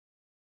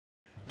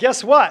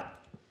Guess what?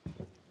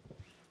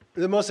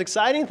 The most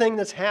exciting thing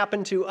that's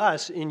happened to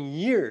us in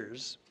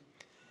years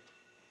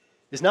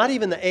is not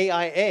even the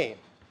AIA.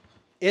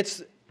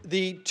 It's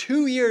the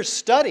 2-year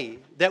study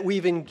that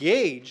we've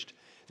engaged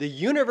the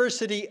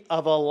University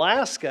of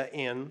Alaska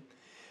in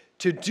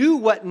to do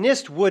what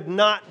NIST would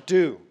not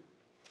do.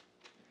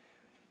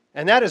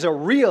 And that is a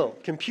real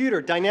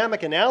computer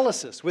dynamic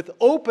analysis with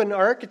open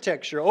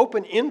architecture,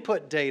 open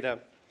input data.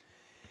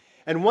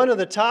 And one of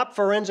the top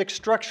forensic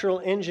structural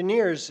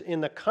engineers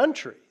in the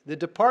country, the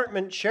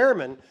department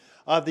chairman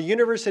of the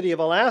University of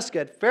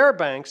Alaska at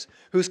Fairbanks,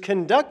 who's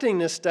conducting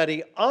this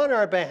study on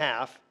our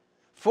behalf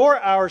for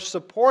our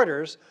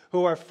supporters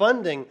who are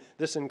funding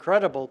this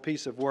incredible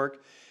piece of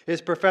work,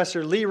 is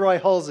Professor Leroy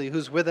Hulsey,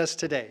 who's with us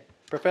today.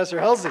 Professor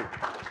Hulsey.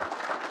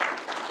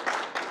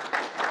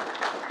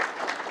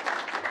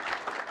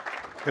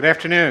 Good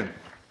afternoon.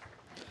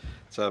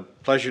 It's a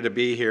pleasure to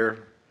be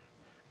here.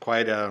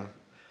 Quite an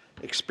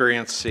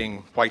experience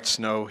seeing white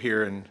snow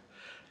here in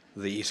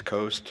the East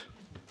Coast.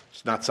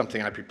 It's not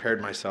something I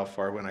prepared myself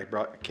for when I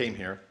came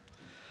here.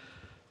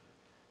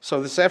 So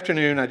this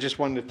afternoon, I just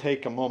wanted to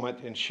take a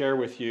moment and share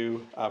with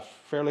you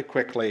fairly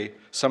quickly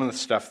some of the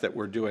stuff that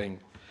we're doing.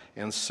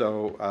 And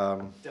so,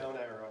 Down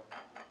arrow.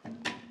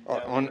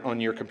 On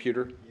your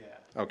computer?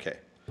 Yeah. Okay.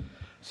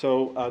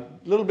 So a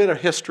little bit of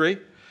history,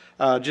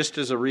 just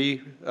as a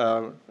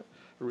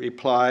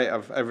reply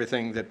of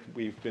everything that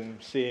we've been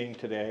seeing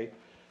today.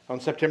 On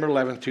September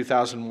 11,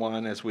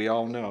 2001, as we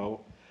all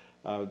know,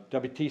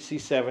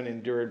 WTC-7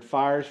 endured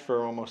fires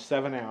for almost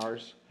 7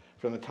 hours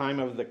from the time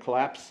of the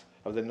collapse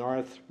of the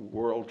North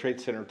World Trade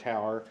Center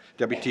Tower,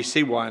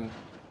 WTC-1,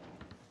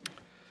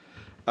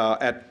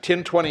 at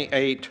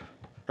 10:22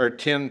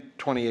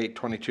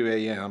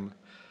 a.m.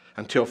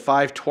 until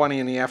 5:20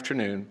 in the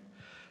afternoon,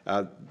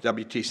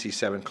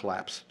 WTC-7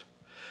 collapsed.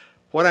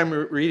 What I'm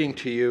reading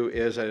to you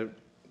is a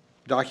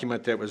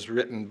document that was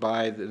written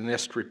by the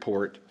NIST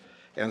report,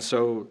 and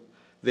so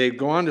they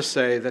go on to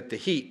say that the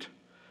heat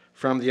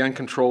from the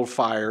uncontrolled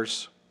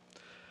fires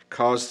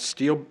caused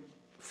steel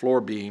floor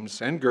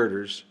beams and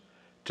girders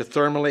to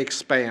thermally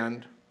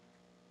expand,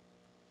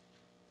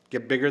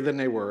 get bigger than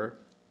they were,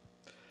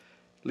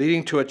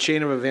 leading to a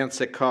chain of events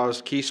that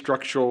caused key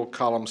structural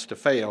columns to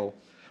fail,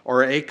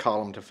 or a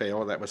column to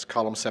fail. That was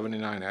column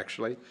 79,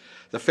 actually.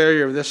 The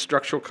failure of this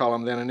structural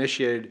column then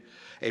initiated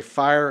a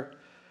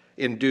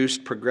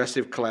fire-induced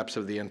progressive collapse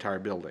of the entire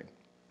building.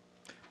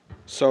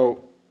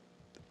 So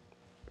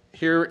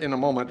here in a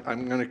moment,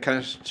 I'm going to kind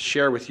of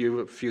share with you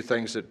a few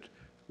things that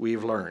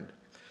we've learned.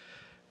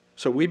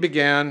 So we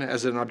began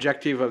as an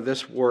objective of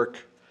this work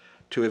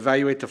to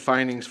evaluate the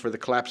findings for the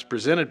collapse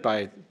presented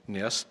by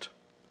NIST.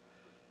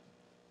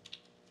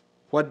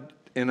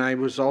 And I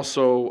was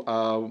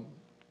also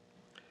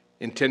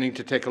intending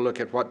to take a look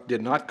at what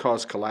did not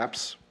cause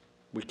collapse.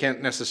 We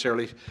can't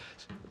necessarily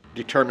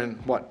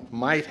determine what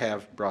might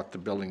have brought the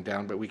building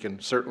down, but we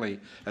can certainly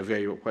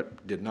evaluate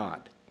what did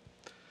not.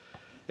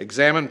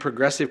 Examine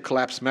progressive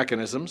collapse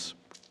mechanisms,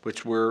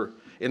 which we're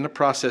in the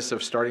process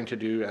of starting to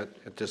do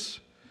at this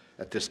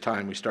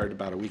time. We started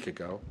about a week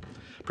ago.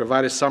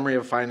 Provide a summary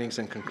of findings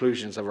and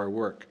conclusions of our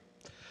work.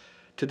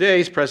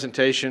 Today's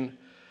presentation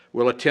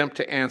will attempt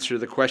to answer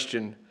the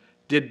question,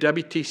 did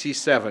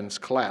WTC-7's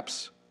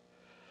collapse?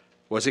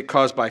 Was it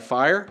caused by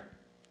fire?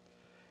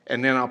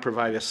 And then I'll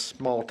provide a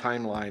small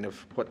timeline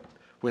of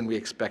when we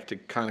expect to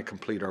kind of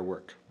complete our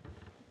work.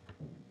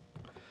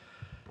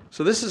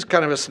 So this is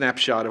kind of a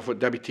snapshot of what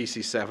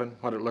WTC-7,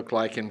 what it looked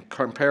like in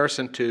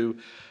comparison to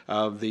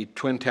the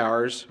Twin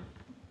Towers.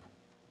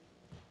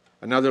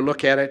 Another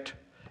look at it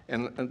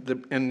and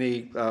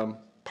the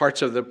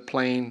parts of the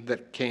plane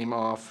that came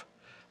off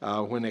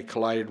when they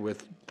collided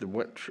with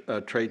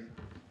the trade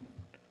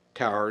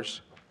towers.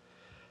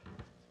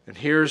 And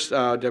here's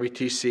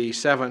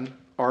WTC-7,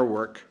 our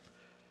work,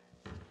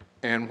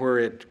 and where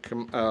it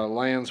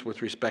lands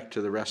with respect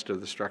to the rest of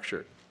the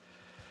structure.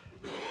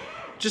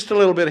 Just a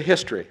little bit of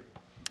history.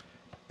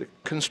 The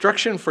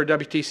construction for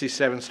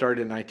WTC-7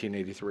 started in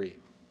 1983.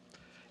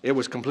 It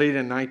was completed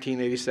in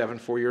 1987,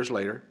 4 years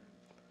later.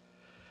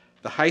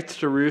 The height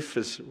to roof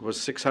was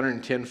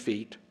 610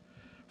 feet.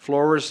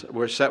 Floors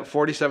were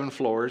 47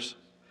 floors.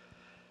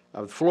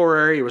 The floor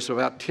area was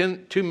about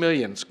 2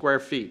 million square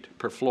feet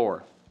per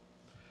floor.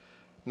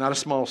 Not a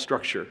small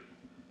structure.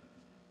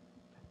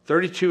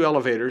 32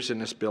 elevators in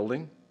this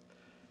building.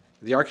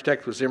 The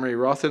architect was Emery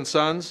Roth and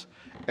Sons,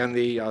 and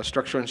the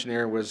structural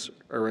engineer was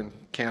Erwin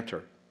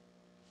Cantor.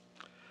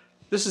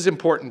 This is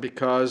important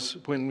because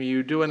when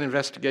you do an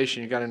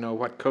investigation, you got to know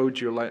what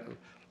codes you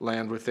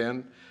land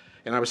within.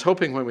 And I was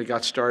hoping when we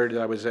got started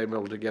I was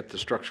able to get the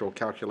structural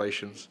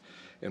calculations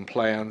and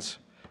plans.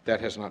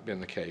 That has not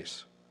been the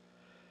case.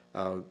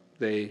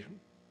 They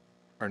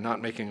are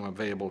not making them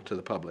available to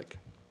the public.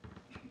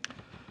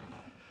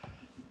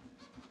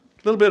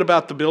 A little bit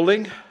about the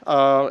building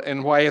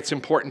and why it's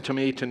important to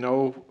me to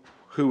know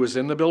who was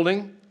in the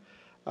building.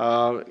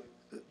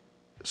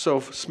 So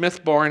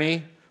Smith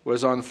Barney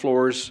was on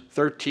floors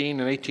 13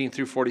 and 18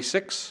 through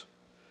 46.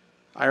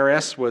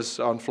 IRS was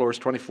on floors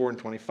 24 and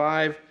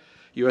 25,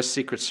 U.S.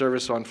 Secret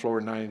Service on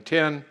floor 9 and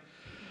 10.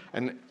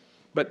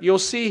 But you'll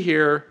see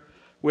here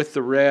with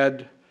the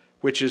red,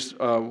 which is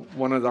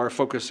one of our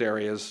focus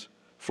areas,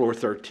 floor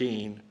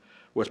 13,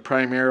 was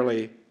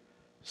primarily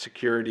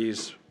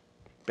securities,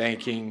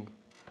 banking,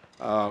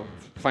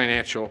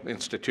 financial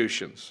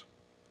institutions.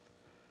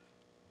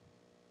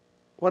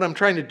 What I'm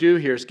trying to do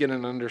here is get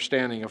an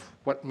understanding of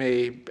what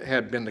may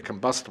have been the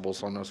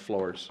combustibles on those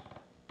floors.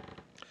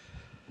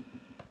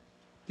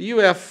 The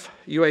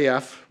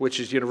UAF, which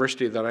is the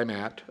university that I'm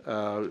at,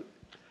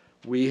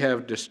 we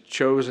have just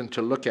chosen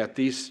to look at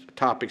these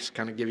topics,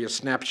 kind of give you a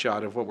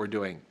snapshot of what we're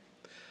doing.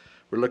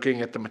 We're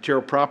looking at the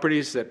material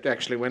properties that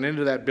actually went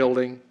into that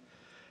building.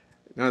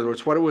 In other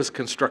words, what it was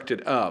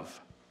constructed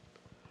of,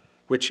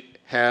 which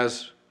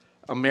has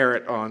a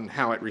merit on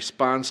how it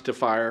responds to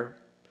fire,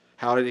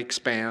 how it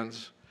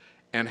expands,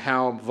 and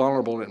how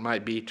vulnerable it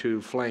might be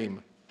to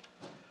flame.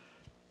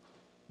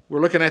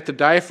 We're looking at the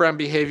diaphragm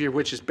behavior,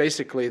 which is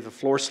basically the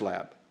floor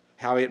slab,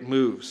 how it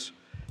moves,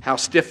 how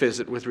stiff is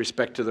it with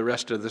respect to the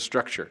rest of the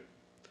structure.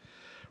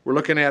 We're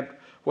looking at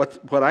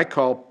what I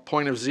call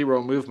point of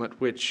zero movement,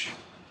 which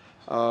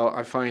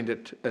I find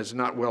it is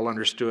not well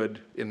understood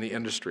in the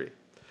industry.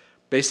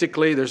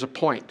 Basically, there's a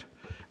point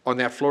on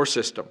that floor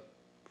system,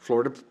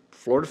 floor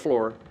to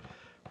floor,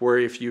 where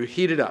if you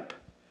heat it up,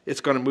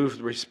 it's going to move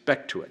with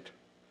respect to it.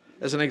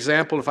 As an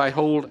example, if I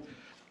hold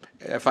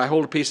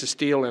a piece of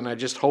steel and I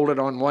just hold it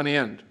on one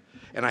end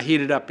and I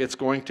heat it up, it's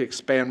going to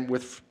expand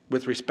with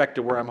respect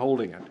to where I'm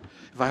holding it.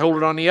 If I hold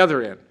it on the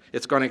other end,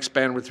 it's going to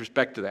expand with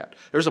respect to that.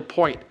 There's a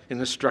point in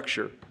the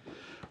structure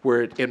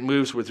where it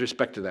moves with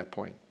respect to that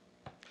point.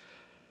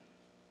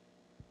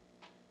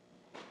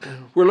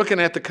 We're looking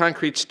at the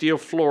concrete steel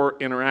floor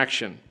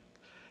interaction.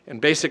 And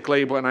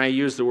basically, when I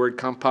use the word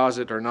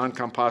composite or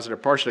non-composite or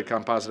partially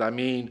composite, I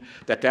mean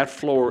that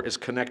floor is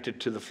connected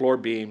to the floor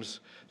beams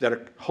that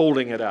are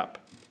holding it up.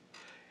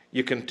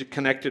 You can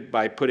connect it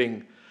by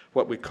putting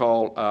what we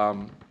call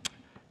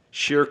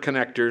shear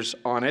connectors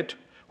on it,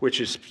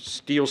 which is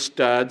steel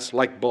studs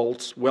like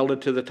bolts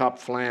welded to the top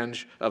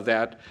flange of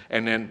that,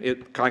 and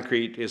then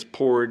concrete is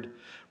poured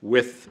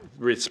with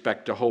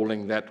respect to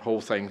holding that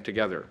whole thing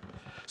together.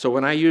 So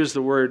when I use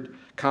the word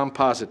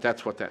composite,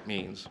 that's what that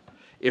means.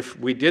 If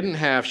we didn't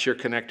have shear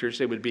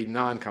connectors, it would be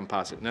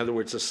non-composite. In other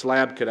words, the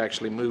slab could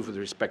actually move with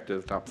respect to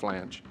the top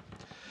flange.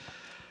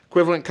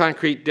 Equivalent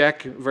concrete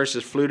deck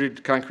versus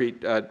fluted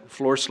concrete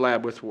floor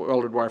slab with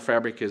welded wire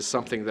fabric is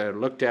something that I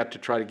looked at to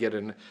try to get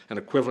an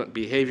equivalent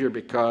behavior,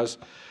 because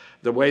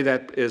the way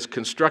that is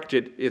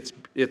constructed,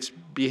 it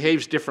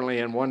behaves differently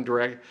in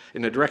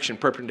the direction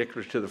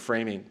perpendicular to the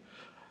framing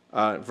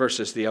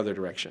versus the other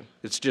direction.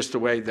 It's just the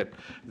way that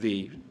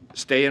the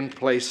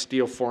stay-in-place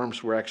steel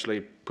forms were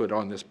actually put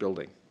on this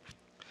building.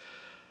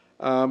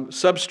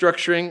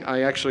 Substructuring,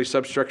 I actually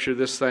substructure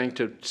this thing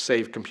to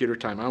save computer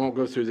time. I won't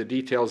go through the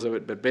details of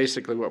it, but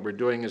basically what we're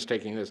doing is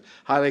taking this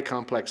highly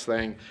complex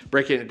thing,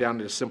 breaking it down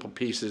into simple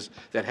pieces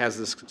that has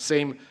this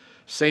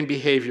same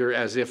behavior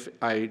as if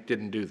I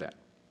didn't do that,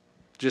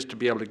 just to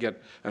be able to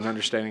get an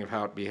understanding of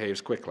how it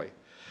behaves quickly.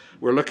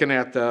 We're looking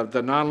at the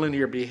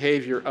nonlinear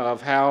behavior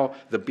of how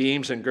the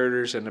beams and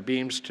girders and the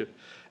beams to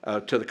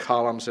the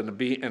columns and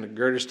the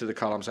girders to the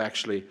columns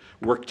actually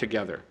work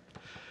together.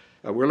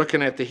 We're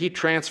looking at the heat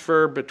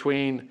transfer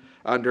between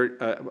on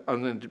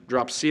the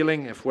drop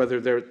ceiling, whether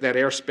that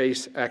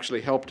airspace actually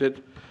helped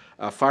it,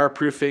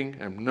 fireproofing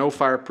and no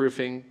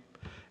fireproofing,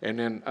 and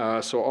then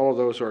so all of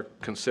those are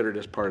considered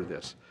as part of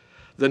this.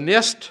 The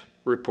NIST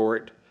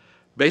report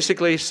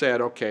basically said,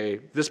 okay,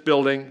 this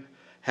building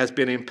has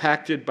been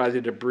impacted by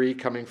the debris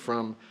coming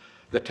from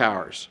the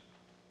towers.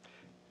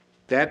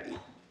 That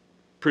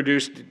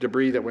produced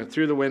debris that went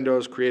through the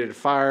windows, created a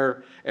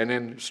fire, and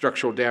then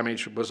structural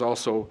damage was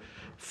also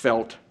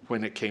felt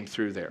when it came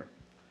through there.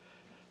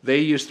 They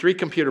used 3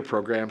 computer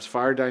programs,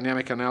 fire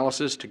dynamic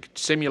analysis, to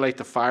simulate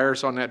the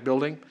fires on that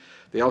building.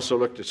 They also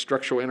looked at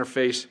structural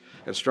interface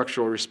and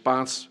structural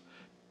response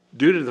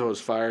due to those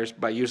fires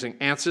by using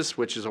ANSYS,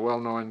 which is a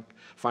well-known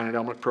finite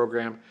element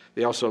program.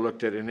 They also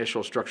looked at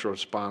initial structural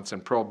response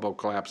and probable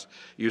collapse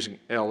using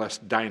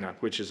LS-DYNA,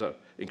 which is an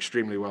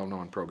extremely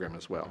well-known program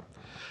as well.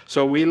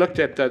 So we looked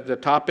at the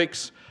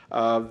topics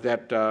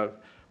that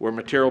were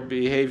material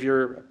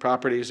behavior,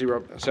 property,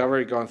 zero. So I've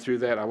already gone through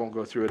that. I won't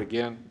go through it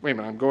again. Wait a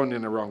minute, I'm going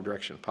in the wrong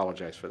direction.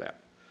 Apologize for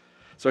that.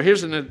 So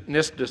here's the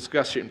NIST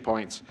discussion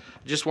points.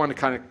 I just want to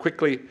kind of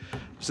quickly,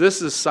 so this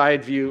is a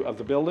side view of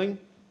the building.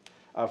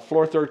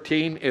 Floor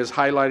 13 is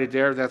highlighted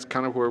there. That's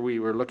kind of where we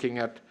were looking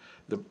at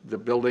the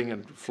building,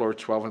 and floor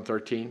 12 and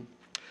 13.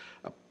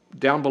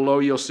 Down below,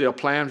 you'll see a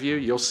plan view.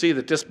 You'll see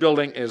that this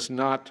building is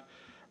not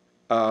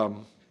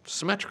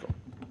symmetrical.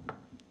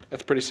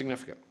 That's pretty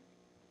significant.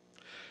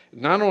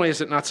 Not only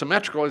is it not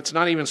symmetrical, it's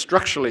not even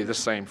structurally the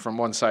same from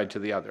one side to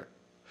the other.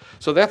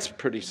 So that's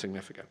pretty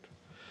significant.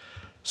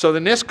 So the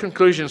NIST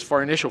conclusions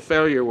for initial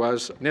failure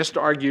was,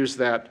 NIST argues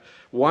that,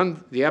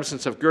 1, the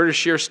absence of girder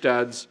shear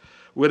studs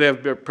would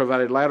have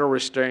provided lateral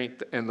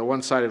restraint and the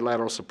one-sided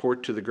lateral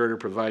support to the girder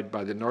provided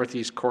by the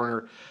northeast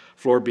corner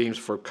floor beams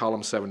for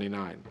column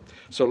 79.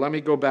 So let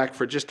me go back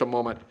for just a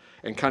moment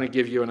and kind of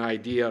give you an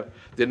idea.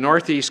 The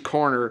northeast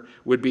corner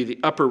would be the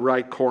upper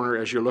right corner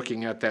as you're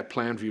looking at that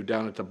plan view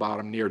down at the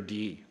bottom near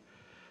D.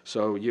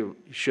 So you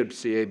should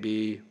see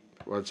AB,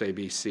 well, it's A,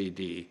 B, C,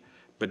 D,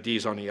 but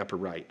D's on the upper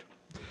right.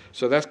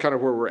 So that's kind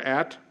of where we're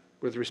at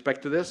with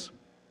respect to this.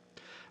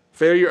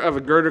 Failure of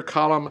a girder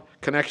column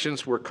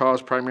connections were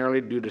caused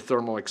primarily due to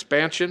thermal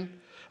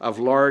expansion of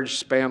large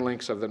span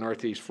lengths of the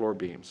northeast floor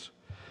beams.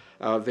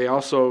 They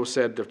also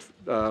said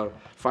that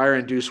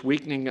fire-induced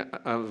weakening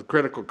of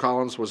critical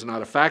columns was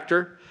not a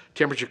factor.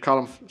 Temperature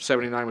column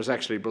 79 was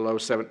actually below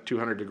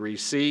 200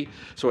 degrees C,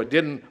 so it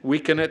didn't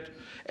weaken it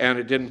and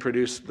it didn't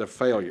produce the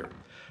failure.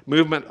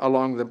 Movement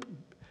along the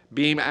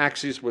beam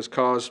axis was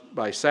caused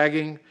by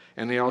sagging,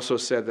 and they also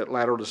said that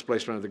lateral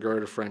displacement of the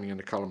girder framing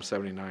into column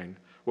 79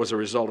 was a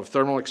result of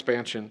thermal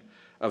expansion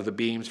of the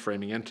beams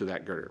framing into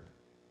that girder.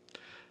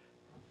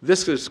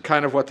 This is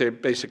kind of what they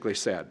basically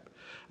said.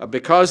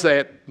 Because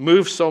they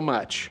moved so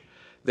much,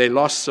 they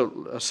lost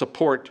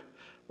support,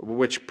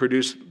 which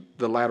produced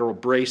the lateral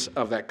brace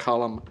of that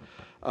column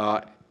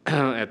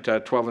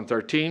at 12 and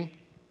 13.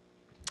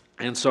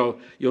 And so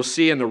you'll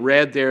see in the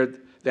red there,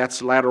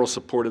 that's lateral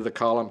support of the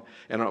column.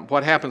 And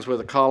what happens with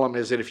a column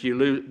is that if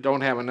you don't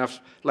have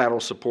enough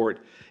lateral support,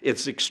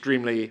 it's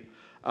extremely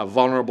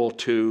vulnerable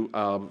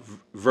to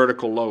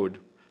vertical load,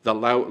 the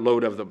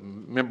load of the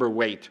member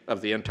weight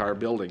of the entire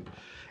building.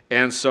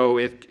 And so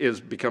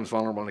it becomes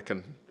vulnerable,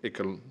 and it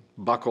can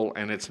buckle,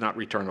 and it's not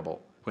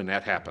returnable when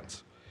that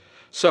happens.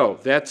 So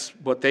that's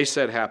what they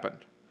said happened.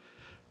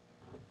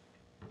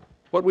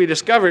 What we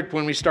discovered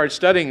when we started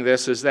studying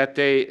this is that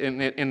they,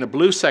 in the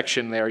blue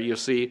section there, you'll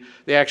see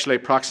they actually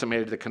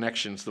approximated the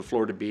connections, the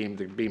floor to beam,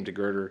 the beam to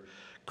girder,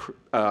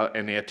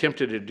 and they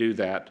attempted to do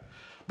that.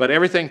 But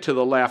everything to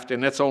the left,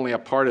 and that's only a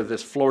part of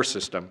this floor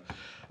system.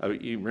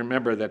 You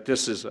remember that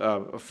this is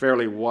a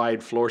fairly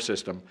wide floor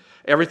system.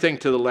 Everything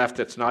to the left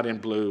that's not in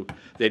blue,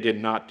 they did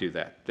not do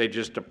that. They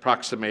just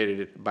approximated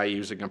it by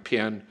using a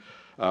pin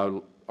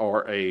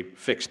or a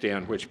fixed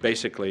end, which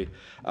basically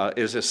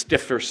is a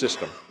stiffer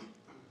system.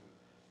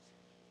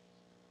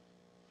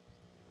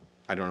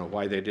 I don't know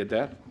why they did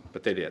that,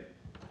 but they did.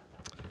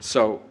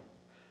 So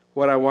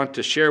what I want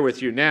to share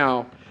with you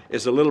now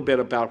is a little bit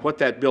about what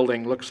that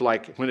building looks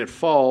like when it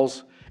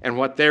falls and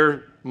what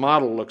their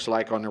model looks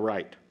like on the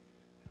right.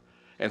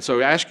 And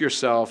so ask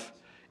yourself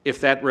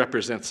if that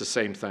represents the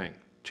same thing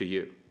to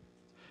you.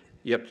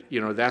 Yet,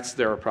 that's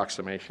their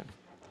approximation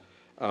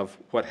of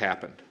what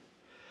happened.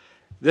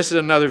 This is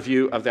another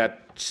view of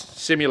that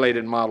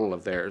simulated model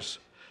of theirs,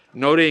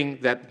 noting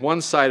that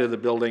one side of the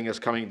building is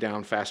coming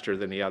down faster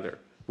than the other,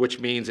 which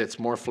means it's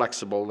more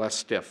flexible, less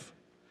stiff.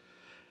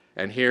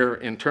 And here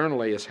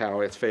internally is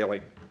how it's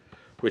failing,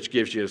 which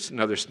gives you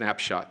another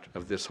snapshot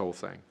of this whole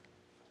thing.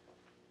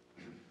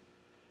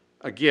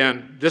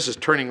 Again, this is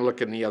turning a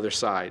look in the other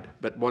side,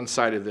 but one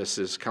side of this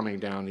is coming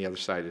down, the other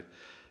side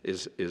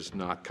is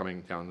not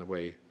coming down the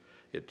way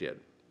it did.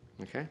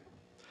 Okay?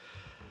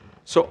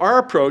 So our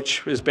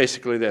approach is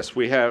basically this.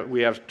 We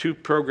have two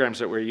programs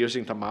that we're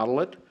using to model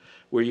it.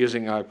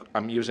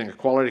 I'm using a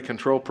quality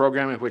control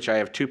program in which I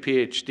have 2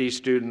 PhD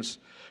students,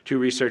 2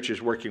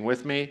 researchers working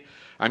with me.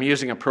 I'm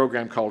using a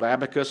program called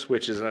Abacus,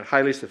 which is a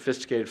highly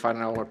sophisticated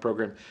finite element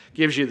program.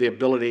 Gives you the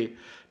ability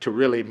to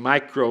really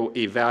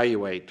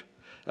micro-evaluate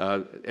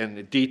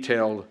and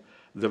detail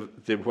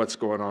what's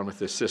going on with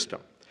this system.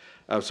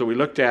 So we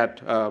looked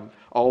at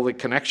all the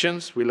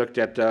connections. We looked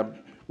at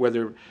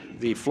whether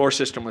the floor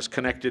system was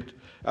connected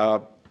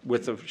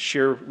with the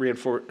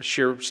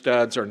shear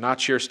studs or not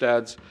shear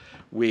studs.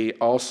 We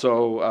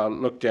also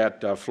looked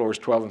at floors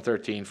 12 and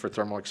 13 for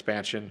thermal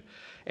expansion,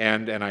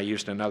 and I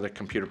used another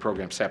computer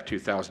program, SAP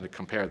 2000, to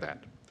compare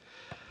that.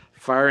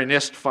 Fire and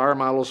NIST fire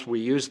models, we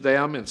used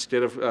them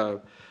instead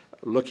of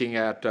looking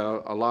at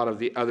a lot of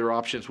the other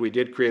options. We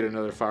did create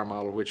another fire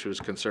model which was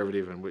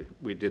conservative, and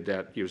we did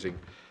that using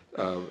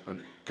a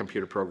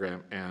computer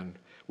program, and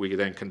we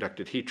then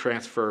conducted heat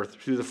transfer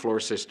through the floor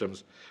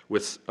systems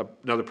with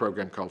another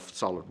program called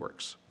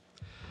SolidWorks.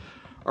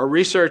 Our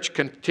research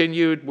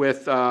continued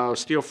with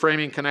steel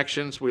framing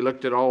connections. We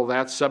looked at all of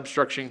that,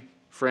 substructuring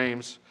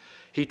frames.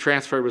 Heat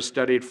transfer was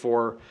studied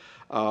for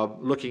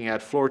looking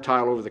at floor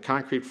tile over the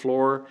concrete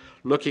floor,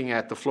 looking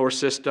at the floor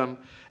system,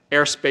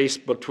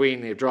 airspace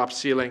between the drop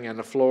ceiling and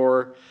the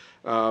floor.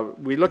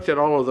 We looked at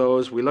all of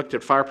those. We looked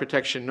at fire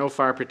protection, no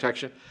fire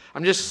protection.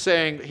 I'm just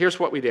saying, here's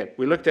what we did.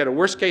 We looked at a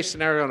worst case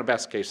scenario and a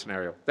best case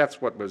scenario.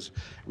 That's what was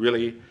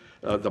really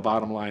the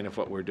bottom line of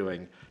what we're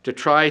doing, to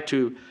try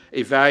to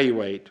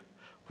evaluate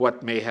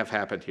what may have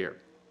happened here.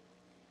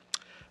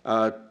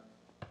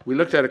 We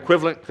looked at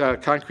equivalent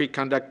concrete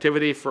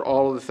conductivity for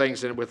all of the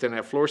things within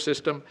that floor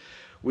system.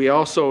 We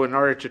also, in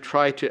order to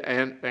try to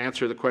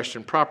answer the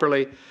question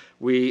properly,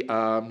 we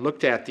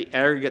looked at the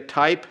aggregate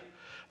type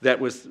that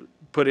was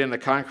put in the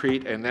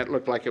concrete, and that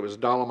looked like it was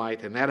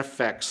dolomite, and that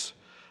affects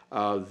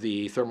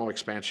the thermal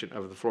expansion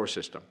of the floor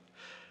system.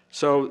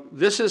 So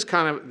this is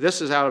out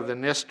of the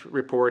NIST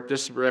report.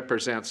 This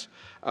represents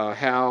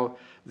how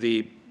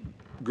the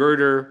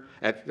girder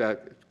at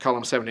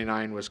column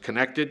 79 was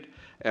connected,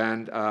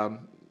 and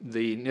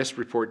the NIST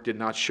report did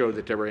not show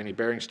that there were any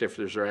bearing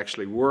stiffeners. There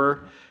actually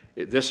were.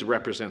 This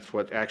represents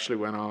what actually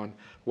went on.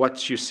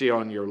 What you see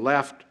on your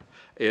left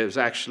is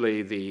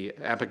actually the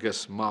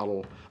abacus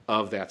model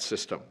of that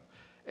system.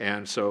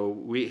 And so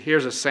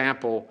here's a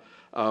sample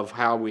of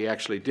how we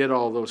actually did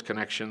all those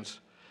connections,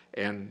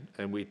 and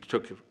we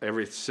took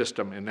every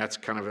system, and that's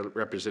kind of a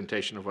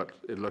representation of what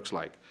it looks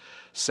like.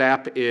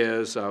 SAP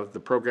is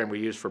the program we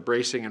use for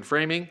bracing and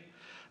framing.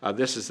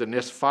 This is the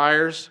NIST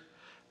fires.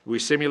 We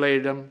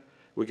simulated them.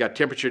 We got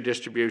temperature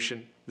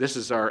distribution. This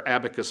is our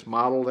abacus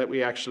model that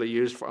we actually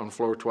used on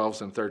floor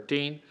 12s and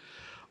 13.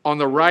 On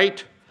the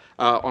right,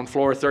 on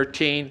floor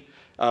 13,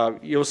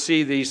 you'll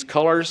see these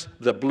colors.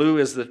 The blue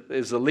is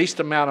the least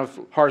amount of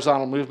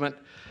horizontal movement.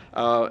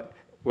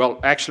 Well,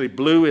 actually,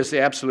 blue is the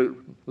absolute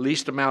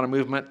least amount of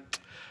movement.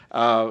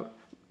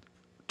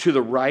 To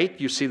the right,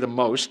 you see the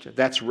most.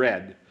 That's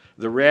red.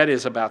 The red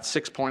is about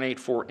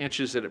 6.84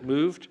 inches that it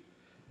moved.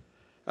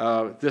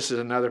 This is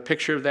another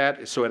picture of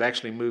that, so it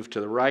actually moved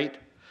to the right.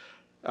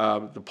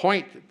 The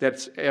point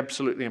that's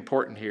absolutely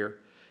important here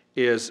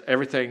is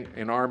everything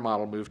in our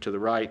model moved to the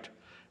right.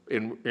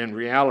 In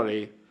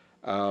reality,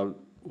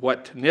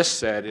 what NIST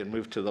said, it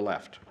moved to the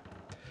left.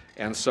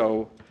 And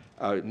so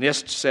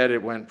NIST said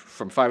it went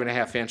from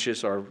 5.5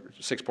 inches or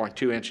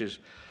 6.2 inches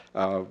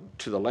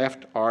to the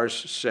left. Ours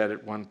said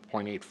at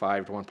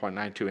 1.85 to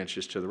 1.92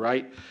 inches to the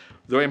right.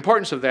 The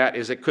importance of that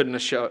is it couldn't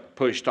have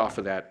pushed off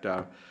of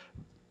that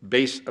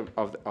base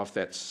of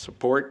that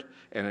support,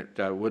 and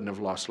it wouldn't have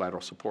lost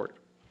lateral support.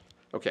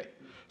 Okay,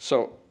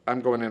 so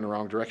I'm going in the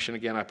wrong direction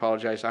again. I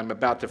apologize. I'm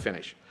about to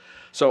finish.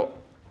 So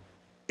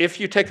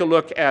if you take a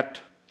look at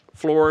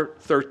floor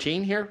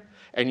 13 here,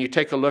 and you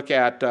take a look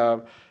at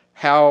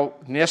how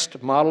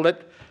NIST modeled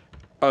it,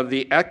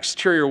 the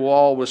exterior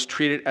wall was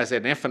treated as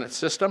an infinite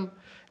system,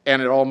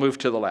 and it all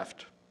moved to the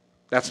left.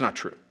 That's not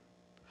true.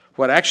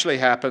 What actually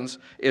happens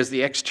is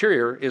the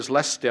exterior is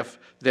less stiff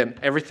than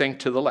everything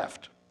to the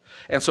left.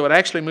 And so it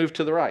actually moved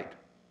to the right.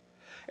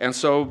 And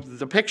so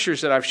the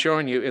pictures that I've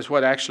shown you is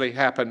what actually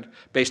happened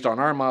based on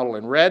our model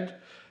in red.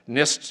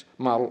 NIST's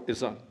model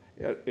is and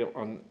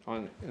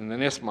the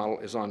NIST model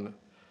is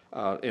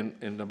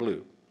in the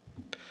blue.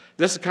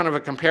 This is kind of a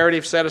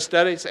comparative set of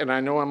studies, and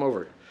I know I'm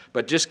over it,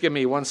 but just give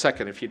me 1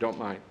 second if you don't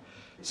mind.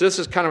 So this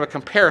is kind of a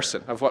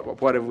comparison of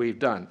what have we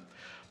done.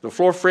 The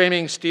floor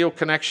framing steel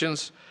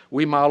connections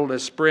we modeled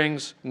as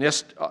springs.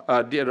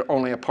 NIST did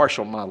only a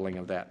partial modeling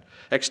of that.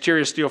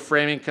 Exterior steel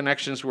framing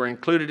connections were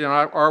included in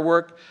our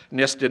work.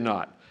 NIST did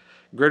not.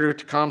 Girder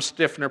to column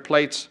stiffener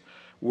plates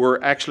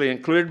were actually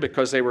included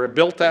because they were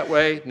built that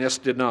way.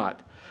 NIST did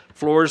not.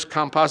 Floors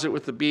composite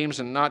with the beams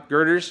and not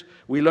girders,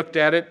 we looked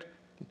at it,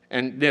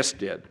 and NIST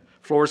did.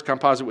 Floors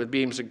composite with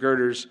beams and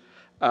girders,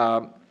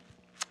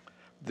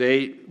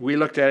 we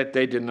looked at it,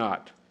 they did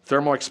not.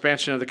 Thermal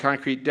expansion of the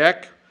concrete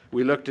deck,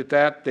 we looked at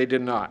that, they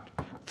did not.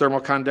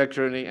 Thermal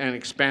conductivity and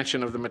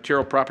expansion of the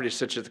material properties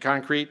such as the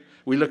concrete,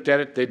 we looked at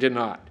it, they did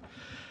not.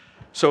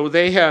 So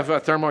they have a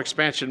thermal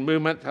expansion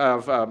movement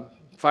of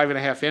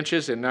 5.5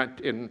 inches.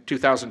 In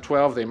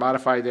 2012, they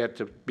modified that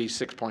to be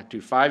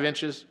 6.25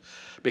 inches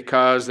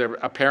because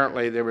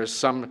apparently there was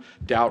some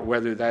doubt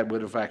whether that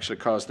would have actually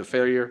caused the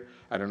failure.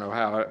 I don't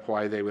know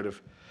why they would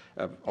have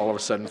all of a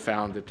sudden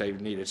found that they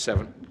needed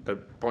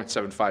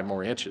 0.75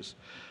 more inches.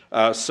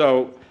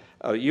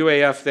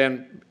 UAF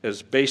then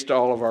is based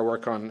all of our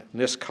work on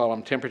NIST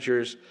column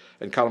temperatures,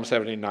 and column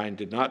 79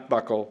 did not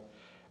buckle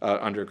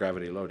under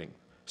gravity loading.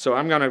 So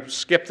I'm going to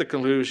skip the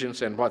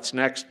conclusions and what's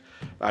next.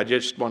 I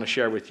just want to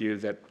share with you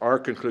that our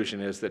conclusion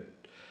is that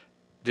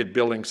did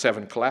building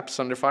 7 collapse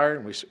under fire?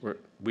 And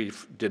we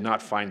did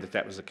not find that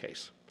that was the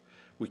case.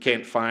 We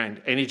can't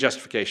find any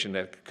justification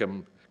that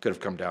could have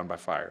come down by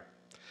fire.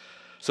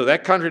 So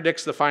that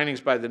contradicts the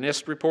findings by the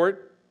NIST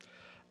report.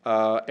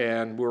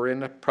 And we're in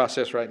the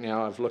process right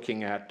now of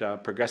looking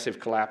at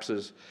progressive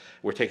collapses.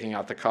 We're taking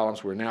out the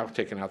columns. We're now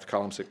taking out the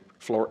columns at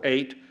floor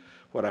 8.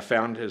 What I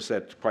found is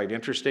that quite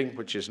interesting,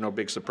 which is no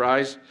big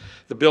surprise.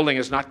 The building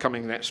is not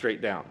coming that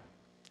straight down.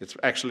 It's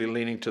actually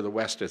leaning to the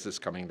west as it's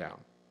coming down.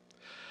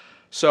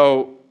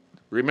 So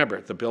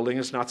remember, the building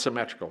is not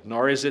symmetrical,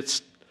 nor is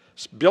it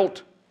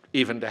built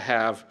even to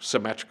have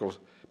symmetrical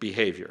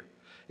behavior.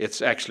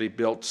 It's actually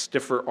built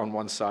stiffer on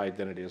one side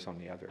than it is on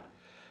the other.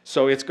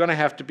 So it's going to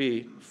have to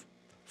be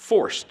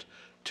forced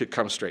to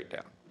come straight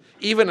down.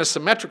 Even a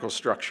symmetrical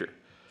structure,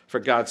 for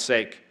God's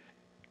sake,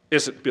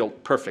 isn't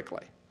built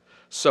perfectly.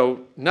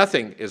 So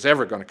nothing is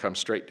ever going to come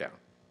straight down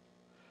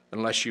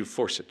unless you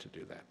force it to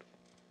do that.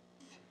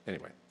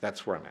 Anyway,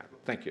 that's where I'm at.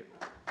 Thank you.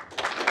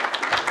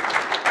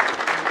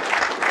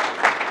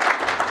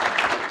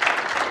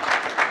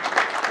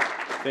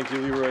 Thank you,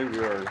 Leroy. We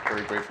are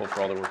very grateful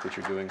for all the work that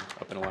you're doing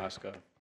up in Alaska.